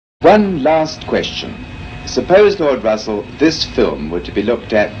One last question. Suppose, Lord Russell, this film were to be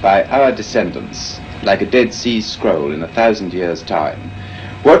looked at by our descendants, like a Dead Sea Scroll in 1,000 years' time.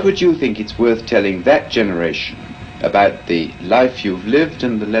 What would you think it's worth telling that generation about the life you've lived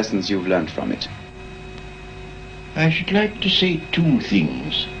and the lessons you've learnt from it? I should like to say two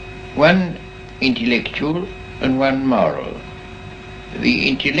things. One intellectual and one moral. The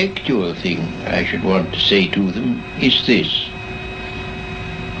intellectual thing I should want to say to them is this.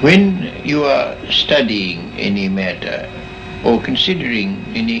 When you are studying any matter or considering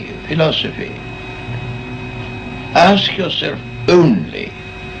any philosophy, ask yourself only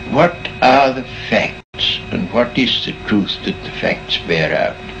what are the facts and what is the truth that the facts bear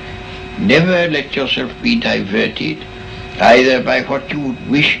out. Never let yourself be diverted either by what you would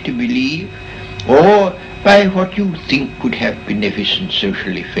wish to believe or by what you think could have beneficent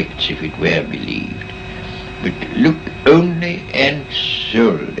social effects if it were believed. But look only and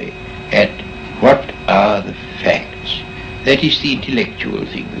solely at what are the facts. That is the intellectual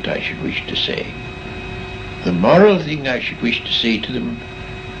thing that I should wish to say. The moral thing I should wish to say to them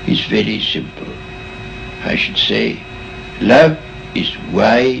is very simple. I should say, love is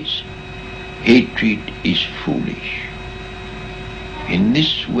wise, hatred is foolish. In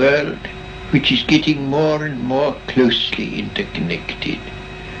this world, which is getting more and more closely interconnected,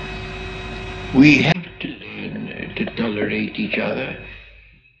 we have to learn to tolerate each other